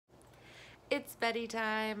It's Betty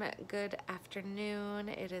time. Good afternoon.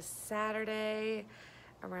 It is Saturday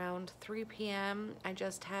around 3 p.m. I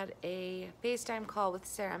just had a FaceTime call with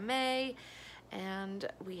Sarah May and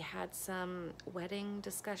we had some wedding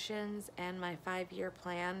discussions and my 5-year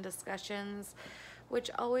plan discussions,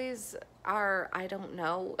 which always are, I don't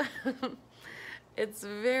know. It's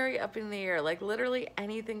very up in the air. Like literally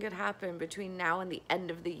anything could happen between now and the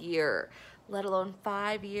end of the year, let alone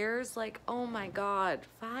 5 years. Like, oh my God,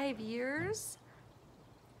 5 years?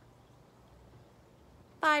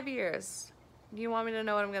 5 years. You want me to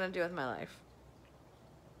know what I'm gonna do with my life?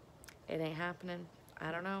 It ain't happening.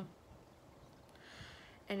 I don't know.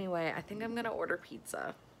 Anyway, I think I'm gonna order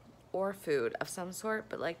pizza or food of some sort,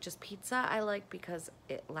 but like just pizza I like because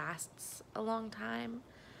it lasts a long time.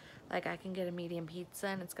 Like I can get a medium pizza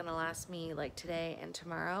and it's gonna last me like today and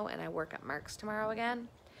tomorrow, and I work at Mark's tomorrow again.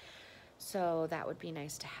 So that would be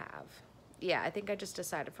nice to have. Yeah, I think I just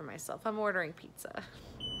decided for myself. I'm ordering pizza.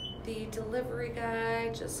 The delivery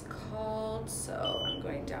guy just called, so I'm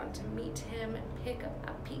going down to meet him and pick up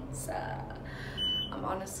a pizza. I'm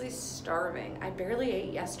honestly starving. I barely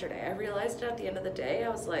ate yesterday. I realized it at the end of the day. I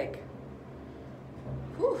was like,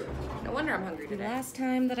 whew, no wonder I'm hungry today. Last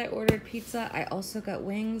time that I ordered pizza, I also got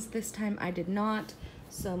wings. This time I did not,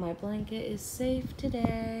 so my blanket is safe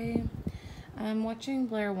today. I'm watching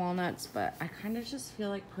Blair Walnuts, but I kind of just feel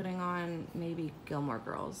like putting on maybe Gilmore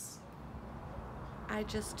Girls. I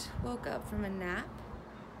just woke up from a nap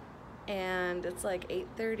and it's like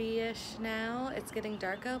 8:30-ish now. It's getting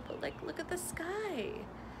dark out, but like look at the sky.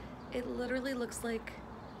 It literally looks like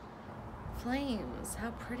flames.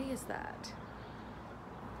 How pretty is that?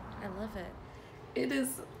 I love it. It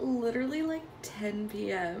is literally like 10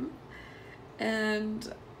 p.m.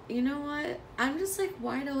 and you know what? I'm just like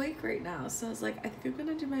wide awake right now. So I was like, I think I'm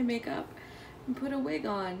gonna do my makeup and put a wig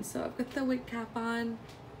on. So I've got the wig cap on.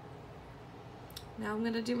 Now I'm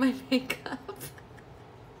gonna do my makeup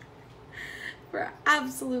for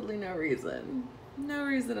absolutely no reason. No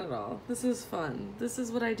reason at all. This is fun. This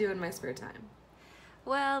is what I do in my spare time.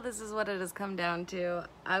 Well, this is what it has come down to.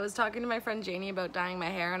 I was talking to my friend Janie about dyeing my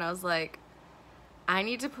hair and I was like, I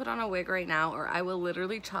need to put on a wig right now or I will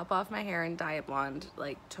literally chop off my hair and dye it blonde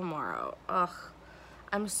like tomorrow. Ugh,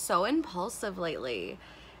 I'm so impulsive lately.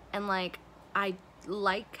 And like, I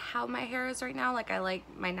like how my hair is right now. Like I like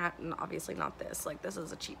my, obviously not this, like this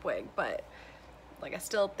is a cheap wig, but like I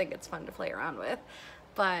still think it's fun to play around with.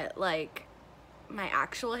 But like my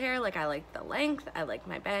actual hair, like I like the length, I like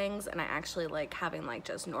my bangs, and I actually like having like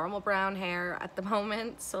just normal brown hair at the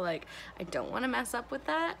moment. So like I don't want to mess up with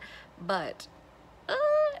that, but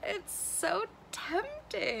it's so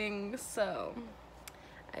tempting. So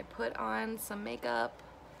I put on some makeup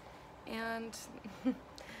and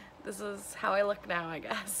this is how I look now, I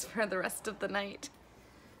guess, for the rest of the night.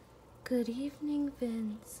 Good evening,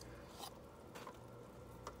 Vince.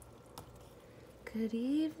 Good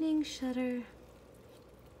evening, Shutter.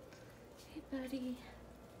 Hey, buddy.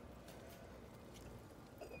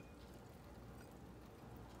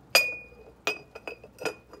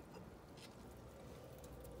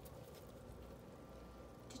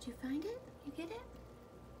 Did you find it? You get it?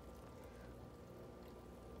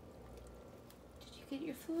 Did you get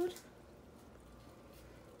your food?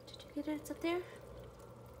 Did you get it? It's up there?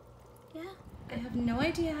 Yeah? I have no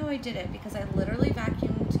idea how I did it because I literally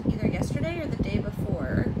vacuumed either yesterday or the day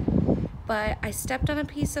before. But I stepped on a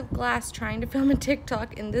piece of glass trying to film a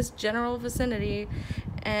TikTok in this general vicinity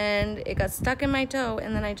and it got stuck in my toe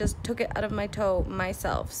and then I just took it out of my toe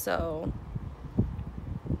myself. So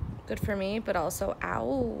good for me, but also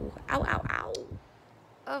ow, ow, ow, ow.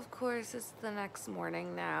 Of course, it's the next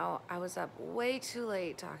morning now. I was up way too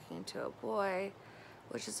late talking to a boy,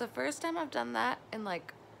 which is the first time I've done that and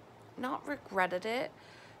like not regretted it,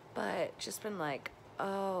 but just been like,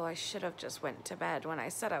 oh, I should have just went to bed when I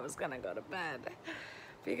said I was gonna go to bed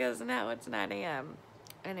because now it's 9 a.m.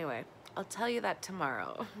 Anyway, I'll tell you that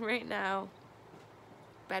tomorrow. Right now,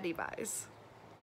 Betty buys.